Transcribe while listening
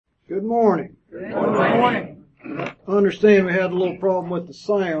Good morning. Good morning. I understand we had a little problem with the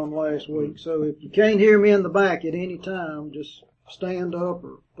sound last week, so if you can't hear me in the back at any time, just stand up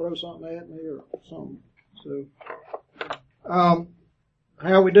or throw something at me or something. So,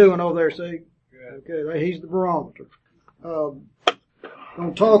 how we doing over there, Sig? Good. Okay, he's the barometer.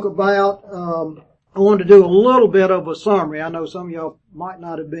 Gonna talk about, I wanted to do a little bit of a summary. I know some of y'all might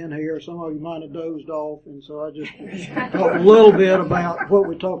not have been here. Some of you might have dozed off. And so I just talked a little bit about what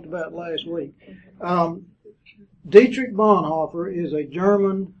we talked about last week. Dietrich Bonhoeffer is a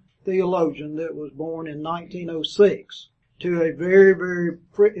German theologian that was born in 1906 to into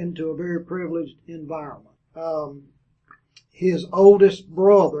a very privileged environment. His oldest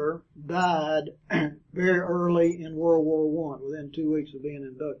brother died very early in World War I, within 2 weeks of being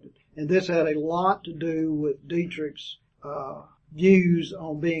inducted. And this had a lot to do with Dietrich's views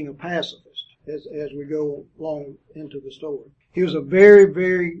on being a pacifist as we go along into the story. He was a very,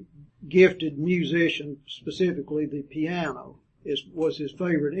 very gifted musician, specifically the piano was his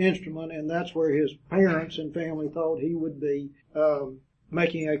favorite instrument, and that's where his parents and family thought he would be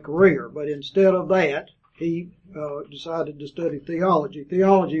making a career. But instead of that, he decided to study theology.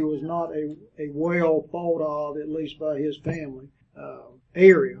 Theology was not a well thought of, at least by his family,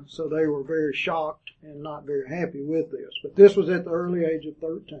 area. So they were very shocked and not very happy with this. But this was at the early age of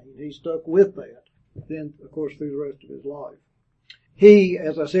 13. He stuck with that. Then, of course, through the rest of his life. He,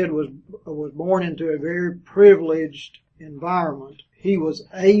 as I said, was born into a very privileged environment. He was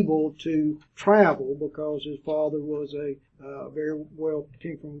able to travel because his father was came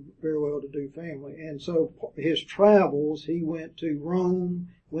from a very well-to-do family. And so his travels, he went to Rome,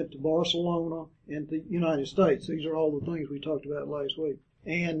 went to Barcelona, and the United States. These are all the things we talked about last week.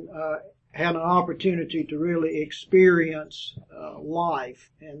 And had an opportunity to really experience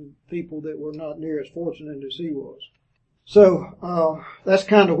life and people that were not near as fortunate as he was. So that's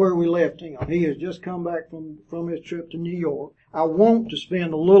kind of where we left him. He has just come back from his trip to New York. I want to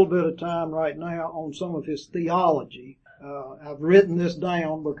spend a little bit of time right now on some of his theology. I've written this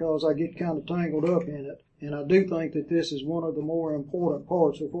down because I get kind of tangled up in it, and I do think that this is one of the more important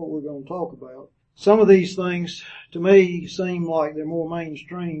parts of what we're going to talk about. Some of these things, to me, seem like they're more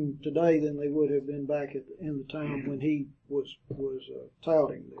mainstream today than they would have been back in the time when he was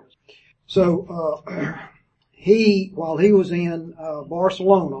touting this. So, while he was in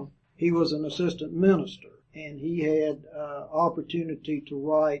Barcelona, he was an assistant minister, and he had opportunity to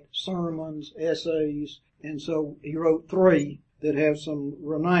write sermons, essays, and so he wrote 3 that have some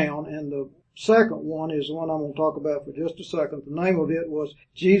renown, and the second one is the one I'm going to talk about for just a second. The name of it was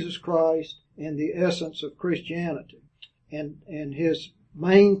Jesus Christ and the Essence of Christianity. And his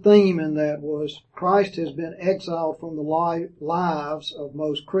main theme in that was Christ has been exiled from the lives of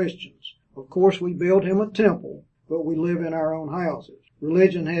most Christians. Of course, we built him a temple, but we live in our own houses.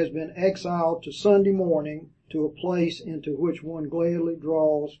 Religion has been exiled to Sunday morning, to a place into which one gladly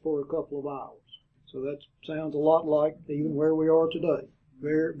draws for a couple of hours. So that sounds a lot like even where we are today.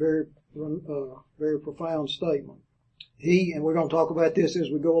 Very, very, very profound statement. And we're going to talk about this as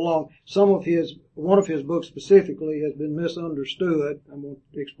we go along. One of his books specifically has been misunderstood. I'm going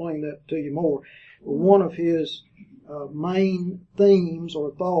to explain that to you more. But one of his main themes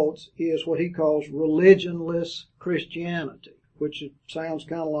or thoughts is what he calls religionless Christianity, which sounds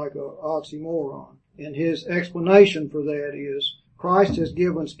kind of like an oxymoron. And his explanation for that is Christ has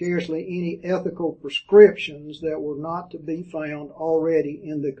given scarcely any ethical prescriptions that were not to be found already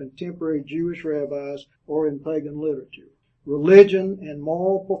in the contemporary Jewish rabbis or in pagan literature. Religion and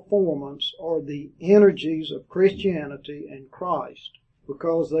moral performance are the energies of Christianity and Christ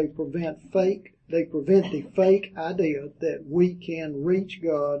because they prevent the fake idea that we can reach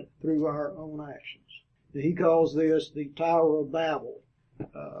God through our own actions. He calls this the Tower of Babel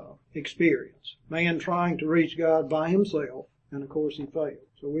experience. Man trying to reach God by himself, and of course he failed.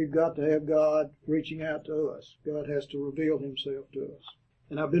 So we've got to have God reaching out to us. God has to reveal himself to us.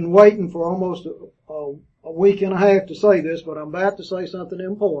 And I've been waiting for almost a week and a half to say this, but I'm about to say something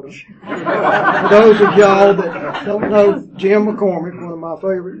important. For those of y'all that don't know Jim McCormick, one of my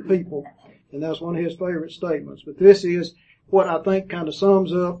favorite people, and that's one of his favorite statements. But this is what I think kind of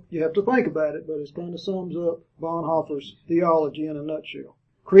sums up, you have to think about it, but it kind of sums up Bonhoeffer's theology in a nutshell.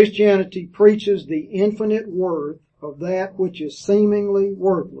 Christianity preaches the infinite worth of that which is seemingly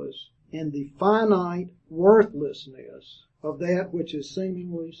worthless and the finite worthlessness of that which is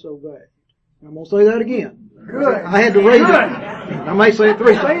seemingly so valued. I'm going to say that again. Good. I had to read it. I may say it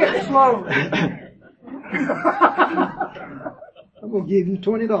 3 times. Say it slowly. I'm going to give you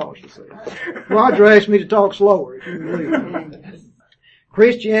 $20 to say it. Roger asked me to talk slower, if you believe it.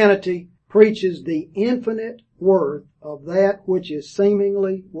 Christianity preaches the infinite worth of that which is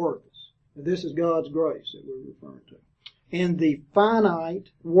seemingly worthless. And this is God's grace that we're referring to. And the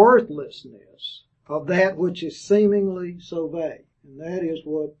finite worthlessness of that which is seemingly so vague. And that is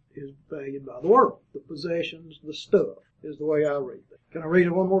what is valued by the world. The possessions, the stuff, is the way I read that. Can I read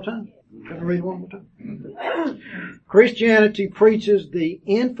it one more time? Christianity preaches the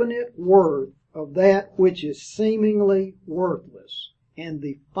infinite worth of that which is seemingly worthless, and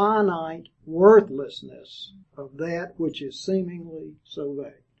the finite worthlessness of that which is seemingly so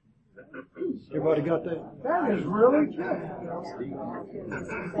vague. Everybody got that? That is really good.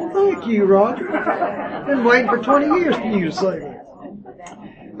 Well, thank you, Roger. Been waiting for 20 years for you to say that.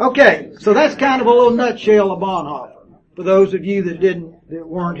 Okay, so that's kind of a little nutshell of Bonhoeffer. For those of you that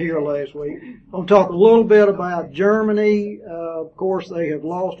weren't here last week, I'm going to talk a little bit about Germany. Of course, they have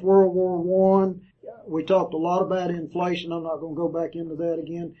lost World War I. We talked a lot about inflation. I'm not going to go back into that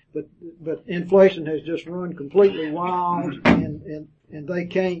again, but inflation has just run completely wild, and they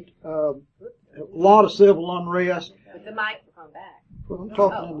can't. A lot of civil unrest. Put the microphone back. Well, I'm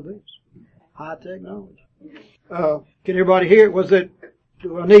talking into this. High technology. Can everybody hear it?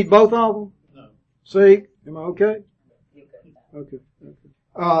 Do I need both of them? No. See? Am I okay? Okay.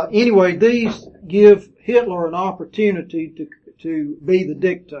 Anyway, these give Hitler an opportunity to be the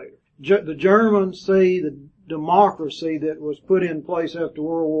dictator. The Germans see the democracy that was put in place after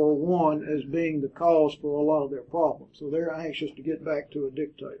World War I as being the cause for a lot of their problems. So they're anxious to get back to a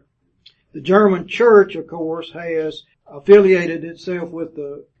dictator. The German church, of course, has affiliated itself with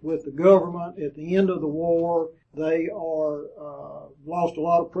the government. At the end of the war, they are lost a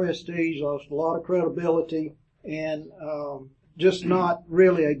lot of prestige, lost a lot of credibility, and just not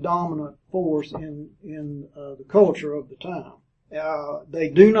really a dominant force in the culture of the time. They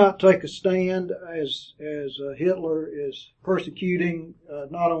do not take a stand as Hitler is persecuting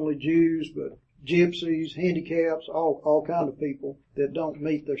not only Jews but gypsies, handicaps, all kind of people that don't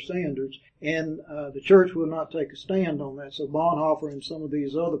meet their standards, and the church will not take a stand on that. So Bonhoeffer and some of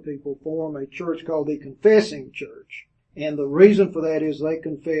these other people form a church called the Confessing Church, and the reason for that is they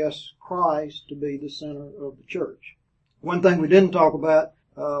confess Christ to be the center of the church. One thing we didn't talk about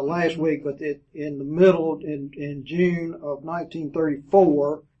last week, but in June of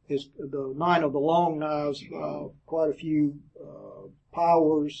 1934 is the Night of the Long Knives. Quite a few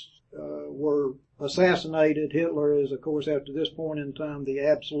powers were assassinated. Hitler is, of course, after this point in time, the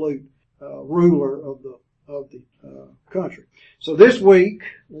absolute ruler of the country. So this week,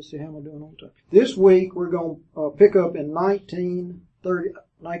 let's see how am I doing on time. This week we're going to pick up in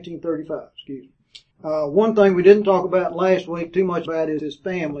 1935. Excuse me. One thing we didn't talk about last week too much about is his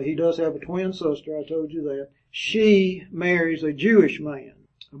family. He does have a twin sister, I told you that. She marries a Jewish man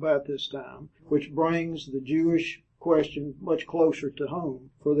about this time, which brings the Jewish question much closer to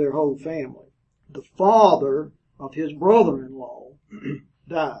home for their whole family. The father of his brother-in-law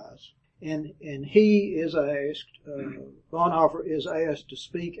dies, and he is asked, Bonhoeffer is asked to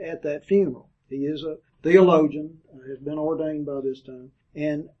speak at that funeral. He is a theologian, has been ordained by this time.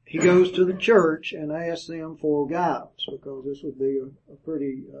 And he goes to the church and asks them for guidance, because this would be a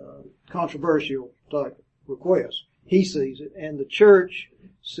pretty controversial type request. He sees it, and the church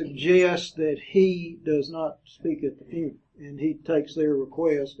suggests that he does not speak at the funeral, and he takes their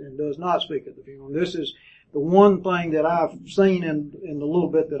request and does not speak at the funeral. This is the one thing that I've seen in the little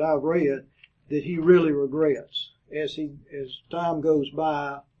bit that I've read that he really regrets. As time goes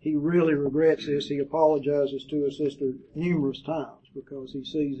by, he really regrets this. He apologizes to his sister numerous times, because he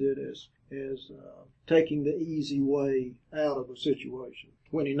sees it as taking the easy way out of a situation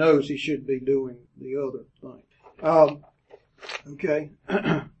when he knows he should be doing the other thing. Okay.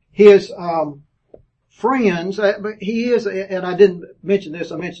 His friends, but he is, and I didn't mention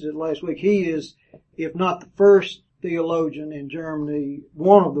this, I mentioned it last week, he is, if not the first theologian in Germany,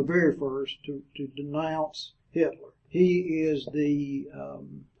 one of the very first to denounce Hitler. He is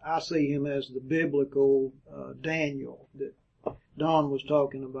I see him as the biblical Daniel that Don was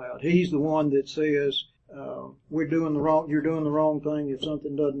talking about. He's the one that says, you're doing the wrong thing. If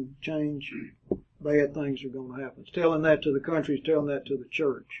something doesn't change, bad things are going to happen. He's telling that to the country, he's telling that to the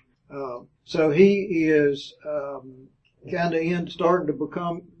church. So he is, starting to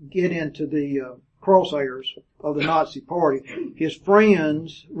get into the crosshairs of the Nazi party. His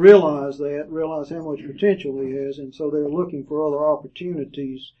friends realize how much potential he has, and so they're looking for other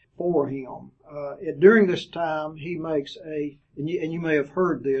opportunities for him. During this time, he makes and you may have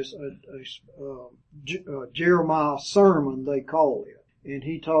heard this, a Jeremiah sermon, they call it. And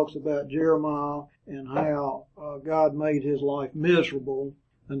he talks about Jeremiah and how God made his life miserable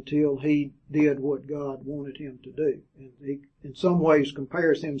until he did what God wanted him to do. And he, in some ways,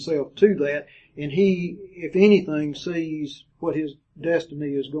 compares himself to that. And he, if anything, sees what his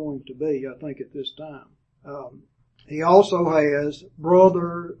destiny is going to be, I think, at this time. He also has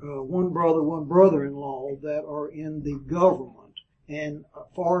one brother-in-law that are in the government and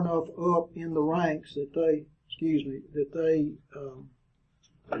far enough up in the ranks that they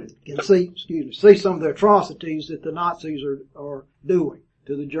can see some of the atrocities that the Nazis are doing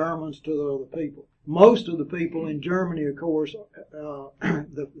to the Germans, to the other people. Most of the people in Germany, of course, all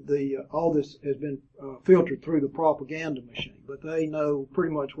this has been filtered through the propaganda machine, but they know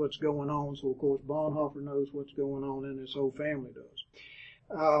pretty much what's going on. So, of course, Bonhoeffer knows what's going on, and his whole family does.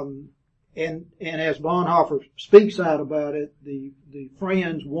 And as Bonhoeffer speaks out about it, the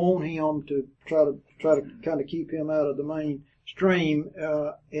friends want him to try to kind of keep him out of the mainstream.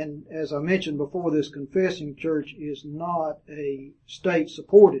 And as I mentioned before, this confessing church is not a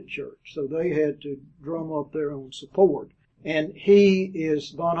state-supported church, so they had to drum up their own support. And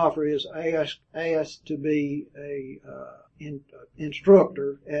Bonhoeffer is asked to be a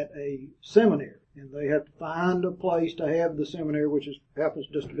instructor at a seminary. And they have to find a place to have the seminary, which happens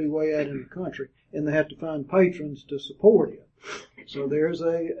just to be way out in the country, and they have to find patrons to support it. So there's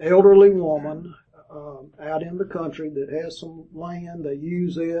a elderly woman out in the country that has some land. They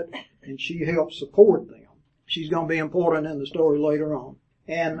use it, and she helps support them. She's going to be important in the story later on.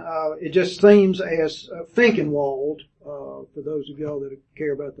 And it just seems as Finkenwald, for those of y'all that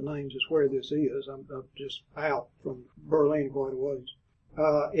care about the names, is where this is. I'm just out from Berlin quite a ways.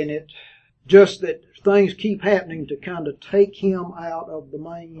 And it just that things keep happening to kind of take him out of the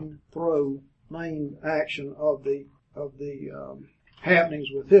main action of the happenings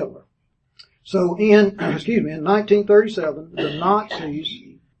with Hitler. So in 1937, the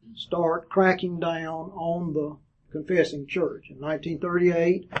Nazis start cracking down on the confessing church. In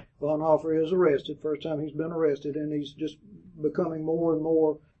 1938, Bonhoeffer is arrested, first time he's been arrested, and he's just becoming more and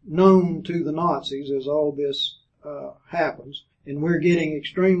more known to the Nazis as all this happens. And we're getting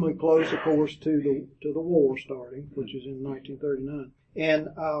extremely close, of course, to the war starting, which is in 1939. And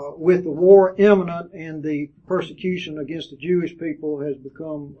with the war imminent and the persecution against the Jewish people has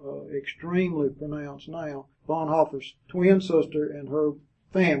become extremely pronounced now, Bonhoeffer's twin sister and her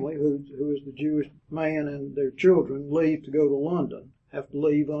family, who is the Jewish man and their children, leave to go to London. Have to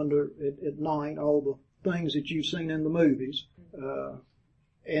leave at night, all the things that you've seen in the movies.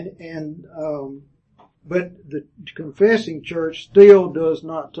 But the confessing church still does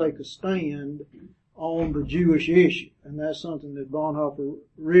not take a stand on the Jewish issue. And that's something that Bonhoeffer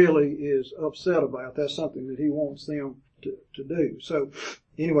really is upset about. That's something that he wants them to do. So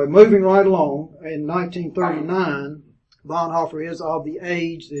anyway, moving right along, in 1939, Bonhoeffer is of the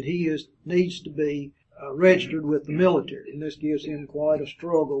age that he needs to be registered with the military. And this gives him quite a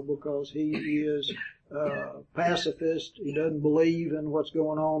struggle because he is pacifist. He doesn't believe in what's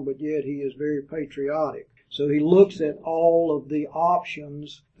going on, but yet he is very patriotic. So he looks at all of the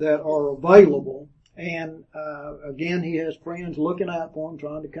options that are available. And again, he has friends looking out for him,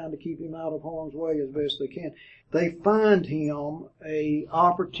 trying to kind of keep him out of harm's way as best they can. They find him a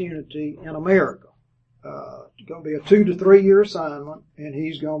opportunity in America. It's going to be a 2 to 3 year assignment, and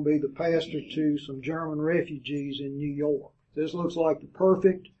he's going to be the pastor to some German refugees in New York. This looks like the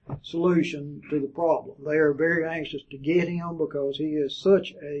perfect solution to the problem. They are very anxious to get him because he is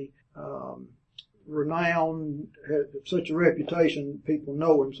such a renowned, such a reputation, people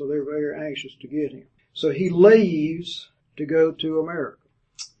know him, so they're very anxious to get him. So he leaves to go to America.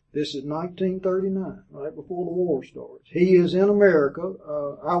 This is 1939, right before the war starts. He is in America.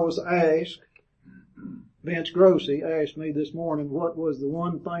 I was asked, Vince Grossi asked me this morning what was the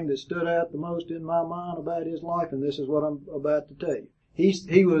one thing that stood out the most in my mind about his life, and this is what I'm about to tell you.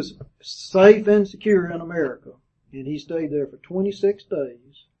 He was safe and secure in America, and he stayed there for 26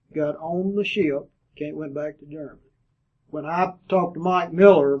 days, got on the ship, went back to Germany. When I talked to Mike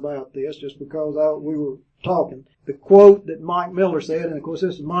Miller about this, just because we were talking, the quote that Mike Miller said, and of course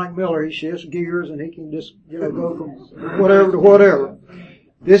this is Mike Miller, he shifts gears and he can just, go from whatever to whatever.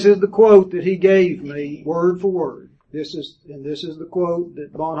 This is the quote that he gave me, word for word. This is the quote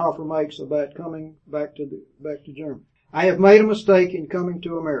that Bonhoeffer makes about coming back to Germany. I have made a mistake in coming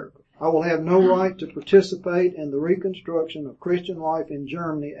to America. I will have no right to participate in the reconstruction of Christian life in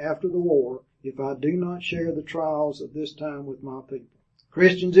Germany after the war if I do not share the trials of this time with my people.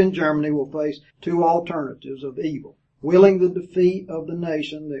 Christians in Germany will face two alternatives of evil: willing the defeat of the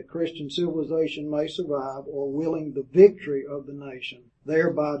nation that Christian civilization may survive, or willing the victory of the nation,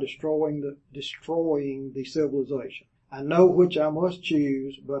 thereby destroying the civilization. I know which I must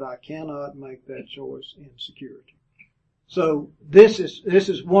choose, but I cannot make that choice in security. So this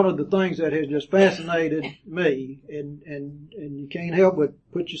is one of the things that has just fascinated me, and you can't help but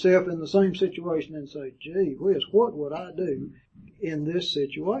put yourself in the same situation and say, gee whiz, what would I do in this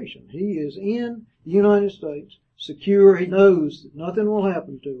situation? He is in the United States, secure. He knows that nothing will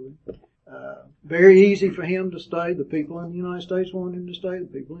happen to him. Very easy for him to stay. The people in the United States wanted him to stay. The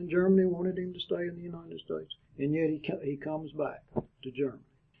people in Germany wanted him to stay in the United States. And yet he comes back to Germany.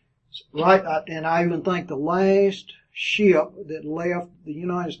 Right, and I even think the last ship that left the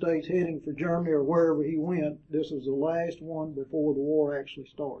United States heading for Germany or wherever he went, this was the last one before the war actually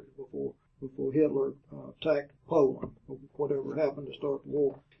started, before Hitler attacked Poland, or whatever happened to start the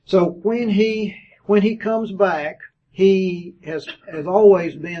war. So when he comes back, he has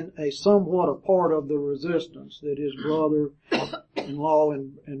always been somewhat a part of the resistance that his brother-in-law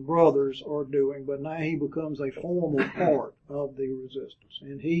and brothers are doing, but now he becomes a formal part of the resistance.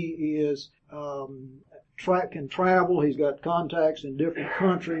 And he is, can travel. He's got contacts in different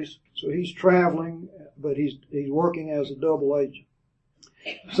countries, so he's traveling, but he's working as a double agent.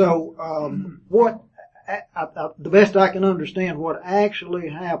 So, the best I can understand, what actually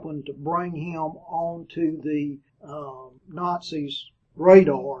happened to bring him onto the Nazis'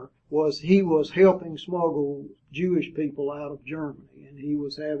 radar was he was helping smuggle Jewish people out of Germany, and he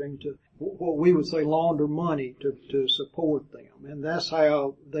was having to, what we would say, launder money to support them. And that's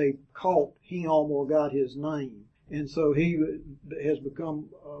how they caught him or got his name. And so he has become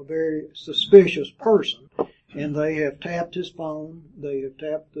a very suspicious person. And they have tapped his phone. They have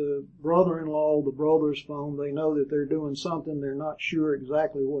tapped the brother-in-law, the brother's phone. They know that they're doing something. They're not sure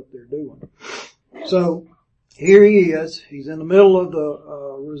exactly what they're doing. So here he is. He's in the middle of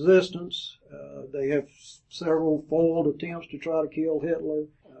the resistance. They have several foiled attempts to try to kill Hitler.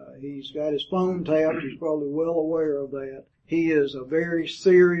 He's got his phone tapped. He's probably well aware of that. He is a very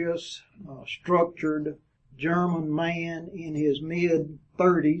serious, structured German man in his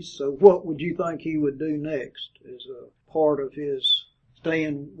mid-30s. So what would you think he would do next as a part of his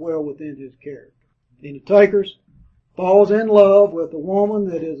staying well within his character? Any takers? Falls in love with a woman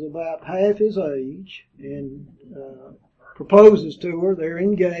that is about half his age and proposes to her. They're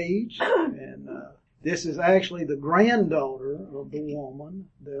engaged, and this is actually the granddaughter of the woman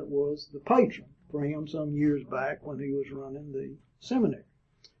that was the patron for him some years back when he was running the seminary.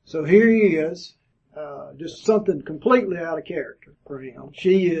 So here he is, just something completely out of character for him.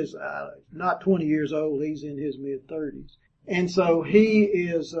 She is not 20 years old. He's in his mid-30s. And so he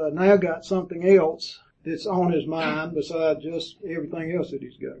is now got something else that's on his mind besides just everything else that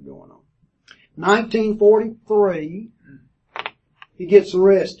he's got going on. 1943, he gets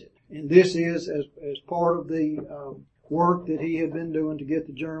arrested. And this is as part of the work that he had been doing to get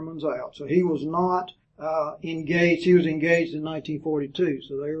the Germans out. So he was not engaged. He was engaged in 1942,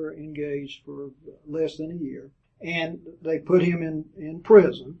 so they were engaged for less than a year. And they put him in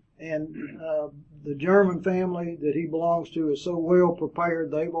prison. And the German family that he belongs to is so well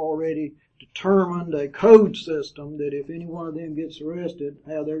prepared, they've already determined a code system that if any one of them gets arrested,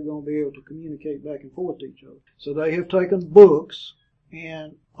 how they're going to be able to communicate back and forth to each other. So they have taken books,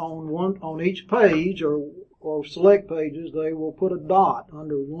 and on each page or select pages, they will put a dot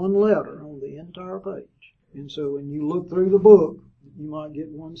under one letter on the entire page. And so when you look through the book, you might get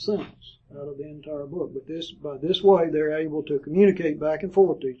one sentence out of the entire book. But by this way, they're able to communicate back and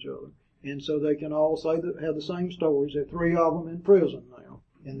forth to each other. And so they can all say that have the same stories. There are 3 of them in prison now.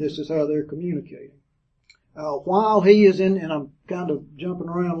 And this is how they're communicating. While he is in, and I'm kind of jumping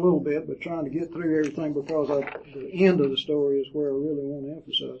around a little bit, but trying to get through everything because the end of the story is where I really want to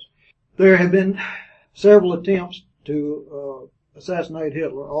emphasize. There have been several attempts to assassinate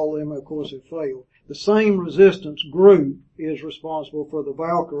Hitler. All of them, of course, have failed. The same resistance group is responsible for the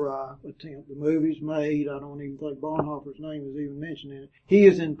Valkyrie attempt. The movie's made. I don't even think Bonhoeffer's name is even mentioned in it. He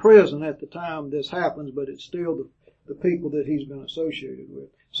is in prison at the time this happens, but it's still the people that he's been associated with.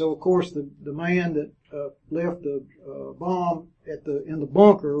 So, of course, the man that left the bomb in the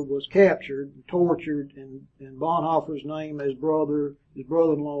bunker was captured and tortured, and Bonhoeffer's name, his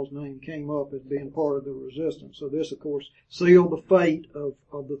brother-in-law's name came up as being part of the resistance. So this, of course, sealed the fate of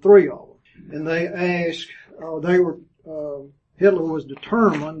the 3 of them. And they asked, Hitler was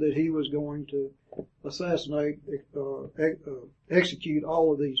determined that he was going to assassinate, execute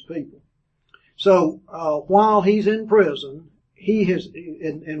all of these people. So, while he's in prison, he has,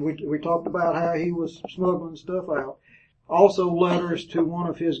 and we talked about how he was smuggling stuff out. Also letters to one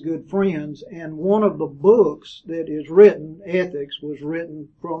of his good friends, and one of the books that is written, Ethics, was written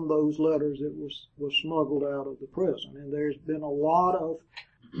from those letters that was smuggled out of the prison. And there's been a lot of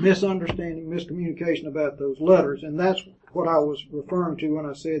misunderstanding, miscommunication about those letters, and that's what I was referring to when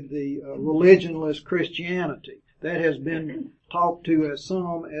I said the religionless Christianity. That has been talked to as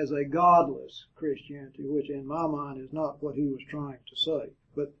some as a godless Christianity, which in my mind is not what he was trying to say.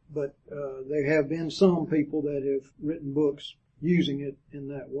 But there have been some people that have written books using it in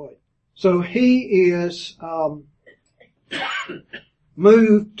that way. So he is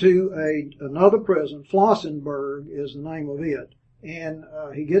moved to another prison. Flossenburg is the name of it. And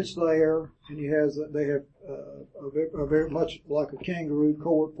he gets there, and they have a very much like a kangaroo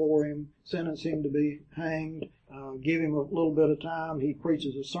court for him, sentence him to be hanged, give him a little bit of time. He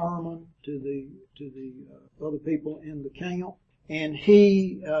preaches a sermon to the other people in the camp, and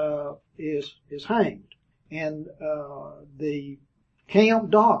he is hanged. And the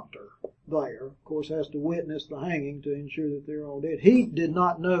camp doctor there, of course, has to witness the hanging to ensure that they're all dead. He did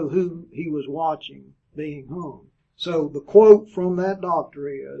not know who he was watching being hung. So the quote from that doctor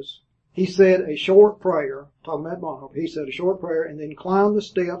is, he said a short prayer, talking about Bonhoeffer, he said a short prayer and then climbed the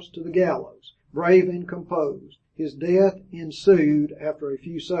steps to the gallows, brave and composed. His death ensued after a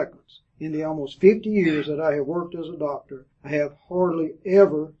few seconds. In the almost 50 years that I have worked as a doctor, I have hardly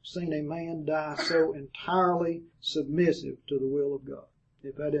ever seen a man die so entirely submissive to the will of God.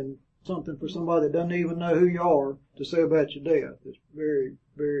 If that isn't something for somebody that doesn't even know who you are to say about your death, it's very,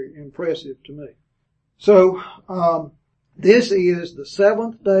 very impressive to me. So, this is the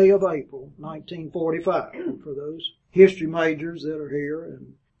 7th day of April, 1945. For those history majors that are here,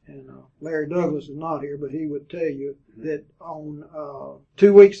 and Larry Douglas is not here, but he would tell you that on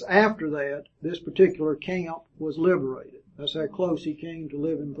 2 weeks after that, this particular camp was liberated. That's how close he came to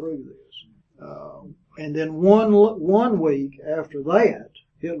living through this. And then one week after that,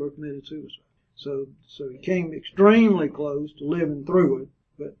 Hitler committed suicide. So he came extremely close to living through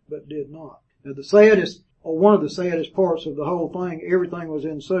it, but did not. Now one of the saddest parts of the whole thing, everything was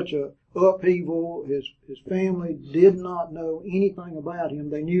in such a upheaval. His family did not know anything about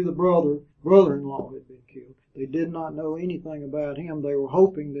him. They knew the brother-in-law had been killed. They did not know anything about him. They were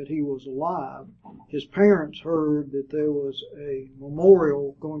hoping that he was alive. His parents heard that there was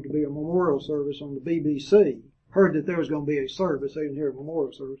going to be a memorial service on the BBC. Heard that there was going to be a service, they didn't hear a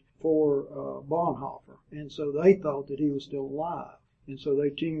memorial service, for Bonhoeffer. And so they thought that he was still alive. And so they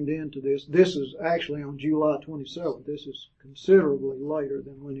tuned into this. This is actually on July 27th. This is considerably later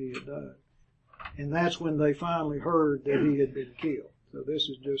than when he had died. And that's when they finally heard that he had been killed. So this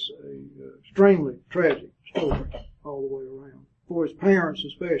is just a extremely tragic story all the way around. For his parents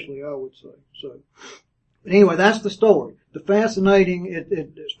especially, I would say. So, anyway, that's the story. It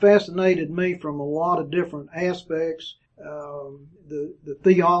fascinated me from a lot of different aspects. The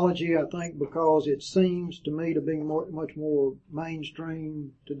theology, I think, because it seems to me to be much more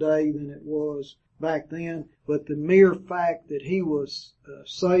mainstream today than it was back then. But the mere fact that he was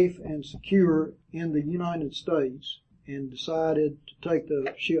safe and secure in the United States and decided to take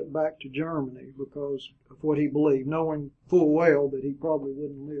the ship back to Germany because of what he believed, knowing full well that he probably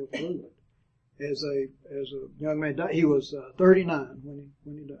wouldn't live through it. As a young man, he was 39 when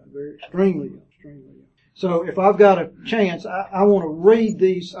he died, extremely young. So if I've got a chance, I want to read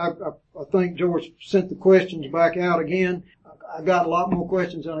these. I think George sent the questions back out again. I got a lot more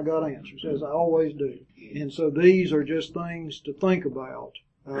questions than I got answers, as I always do. And so these are just things to think about.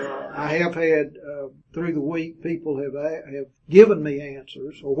 I have had, through the week, people have given me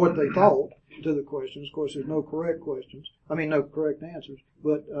answers, or what they thought, to the questions. Of course, there's no correct answers,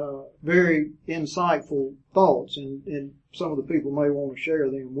 but very insightful thoughts, and some of the people may want to share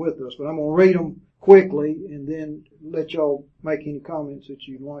them with us. But I'm going to read them quickly and then let y'all make any comments that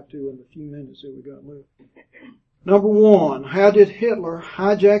you'd like to in the few minutes that we got left. Number 1, how did Hitler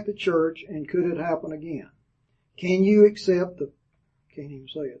hijack the church, and could it happen again? Can you accept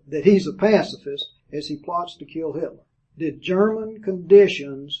that he's a pacifist as he plots to kill Hitler? Did German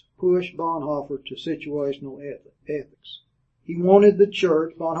conditions push Bonhoeffer to situational ethics?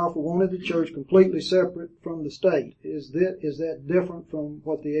 Bonhoeffer wanted the church completely separate from the state. Is that different from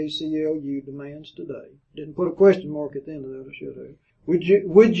what the ACLU demands today? Didn't put a question mark at the end of that, I should have.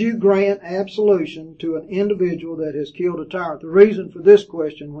 Would you grant absolution to an individual that has killed a tyrant? The reason for this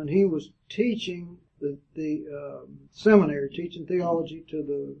question, when he was teaching the seminary, teaching theology to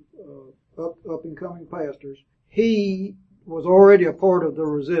the up and coming pastors, he was already a part of the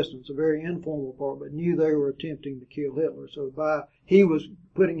resistance, a very informal part, but knew they were attempting to kill Hitler. So he was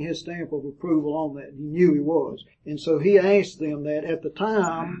putting his stamp of approval on that. He knew he was. And so he asked them that. At the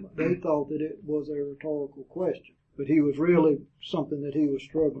time, they thought that it was a rhetorical question, but he was really something that he was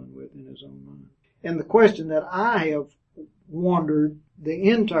struggling with in his own mind. And the question that I have wondered the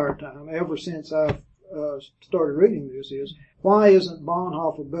entire time, ever since I've started reading this, is why isn't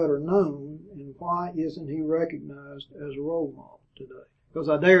Bonhoeffer better known, and why isn't he recognized as a role model today? Because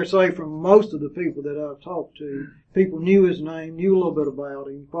I dare say from most of the people that I've talked to, people knew his name, knew a little bit about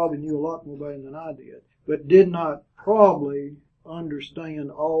him, probably knew a lot more about him than I did, but did not probably understand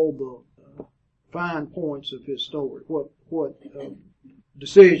all the fine points of his story, what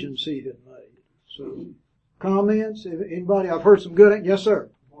decisions he had made. So, comments? If anybody? I've heard some good. Yes, sir.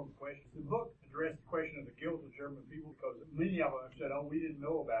 One question. The book addressed the question of the guilt of German people because many of them have said, "Oh, we didn't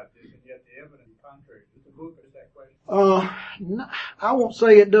know about this," and yet the evidence is contrary. Does the book address that question? I won't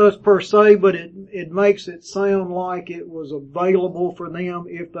say it does per se, but it makes it sound like it was available for them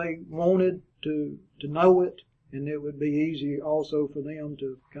if they wanted to know it, and it would be easy also for them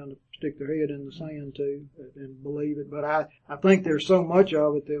to kind of stick their head in the sand too and believe it. But I think there's so much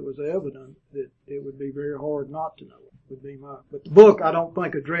of it that was evident that it would be very hard not to know it. But the book I don't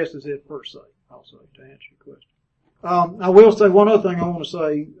think addresses it per se. Also, to answer your question, I will say one other thing I want to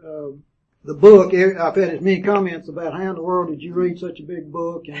say. The book, I've had as many comments about how in the world did you read such a big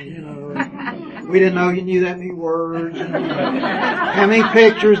book, and we didn't know you knew that many words, and how many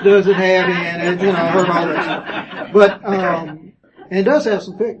pictures does it have in it, I heard all that stuff. But and it does have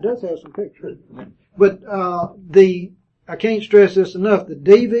some pictures. But I can't stress this enough, the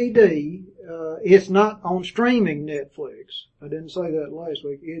DVD, it's not on streaming Netflix. I didn't say that last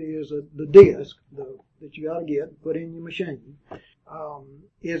week. It is the disc that you gotta get, put in your machine.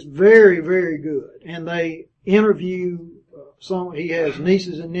 Is very, very good. And they interview he has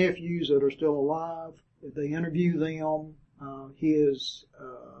nieces and nephews that are still alive. They interview them. His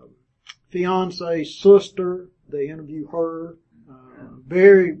fiance's sister, they interview her.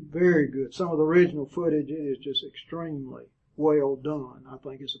 Very, very good. Some of the original footage, it is just extremely well done. I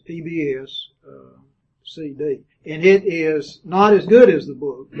think it's a PBS CD. And it is not as good as the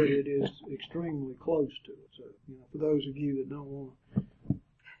book, but it is extremely close to it. So, for those of you that don't want to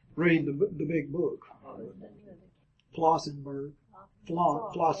read the big book, Flossenberg,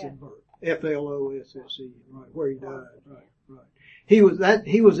 Flossenberg, right, where he died, right. He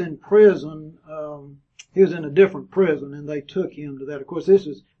was in prison, he was in a different prison, and they took him to that. Of course, this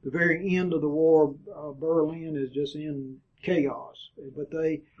is the very end of the war. Berlin is just in chaos, but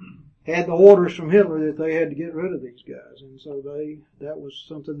they had the orders from Hitler that they had to get rid of these guys, and so that was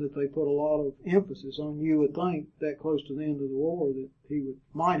something that they put a lot of emphasis on. You would think that close to the end of the war that he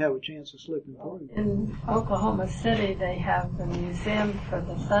might have a chance of slipping through. In Oklahoma City, they have the museum for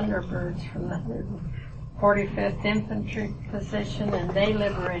the Thunderbirds from the 145th Infantry Position, and they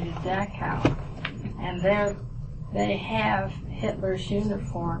liberated Dachau. And there they have Hitler's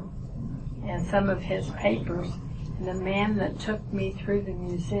uniform and some of his papers. And the man that took me through the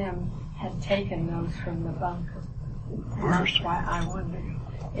museum had taken those from the bunker. And that's why I wondered.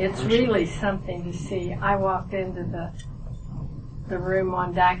 It's really something to see. I walked into the room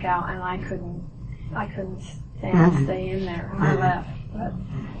on Dachau and I couldn't stay in there. I left. But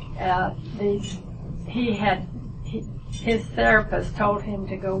his therapist told him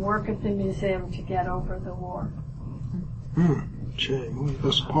to go work at the museum to get over the war.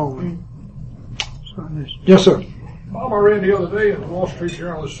 That's appalling. Yes, sir. I read the other day in the Wall Street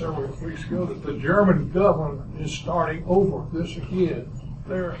Journal several weeks ago that the German government is starting over this again.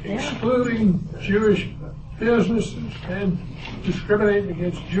 They're excluding Jewish businesses and discriminating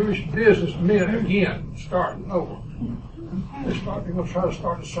against Jewish businessmen again, starting over. They're going to try to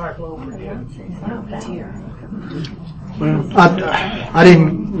start the cycle over again. Well, I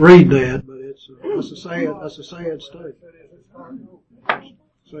didn't read that, but that's a sad state.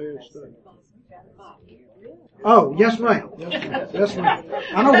 Sad state. Oh, yes ma'am. Yes ma'am.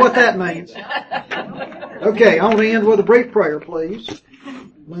 I know what that means. Okay, I want to end with a brief prayer, please.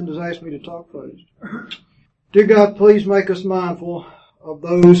 Linda's asked me to talk first. Dear God, please make us mindful of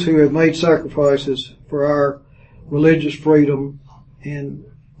those who have made sacrifices for our religious freedom and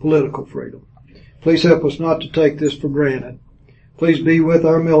political freedom. Please help us not to take this for granted. Please be with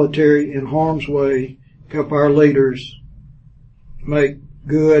our military in harm's way. Help our leaders make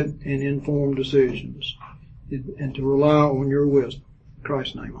good and informed decisions and to rely on your wisdom. In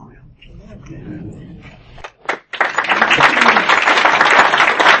Christ's name, amen. Amen.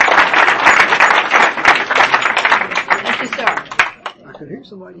 Thank you, sir. I could hear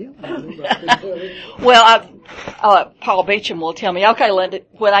somebody yelling. Well, Paul Beecham will tell me, okay, Linda,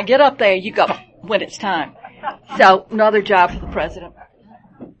 when I get up there, you go when it's time. So, another job for the president.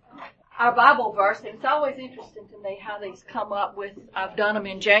 Our Bible verse, and it's always interesting to me how these come up with, I've done them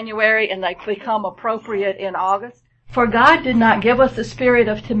in January and they become appropriate in August. For God did not give us a spirit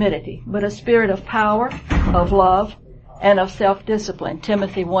of timidity, but a spirit of power, of love, and of self-discipline.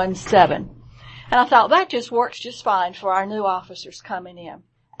 Timothy 1:7. And I thought that just works just fine for our new officers coming in.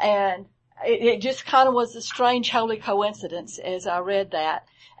 And it just kind of was a strange holy coincidence as I read that.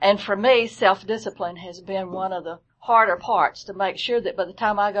 And for me, self-discipline has been one of the harder parts, to make sure that by the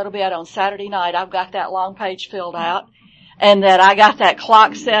time I go to bed on Saturday night, I've got that long page filled out and that I got that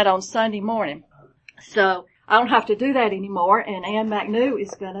clock set on Sunday morning. So I don't have to do that anymore, and Ann McNew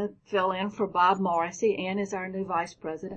is going to fill in for Bob Morrissey. Ann is our new vice president.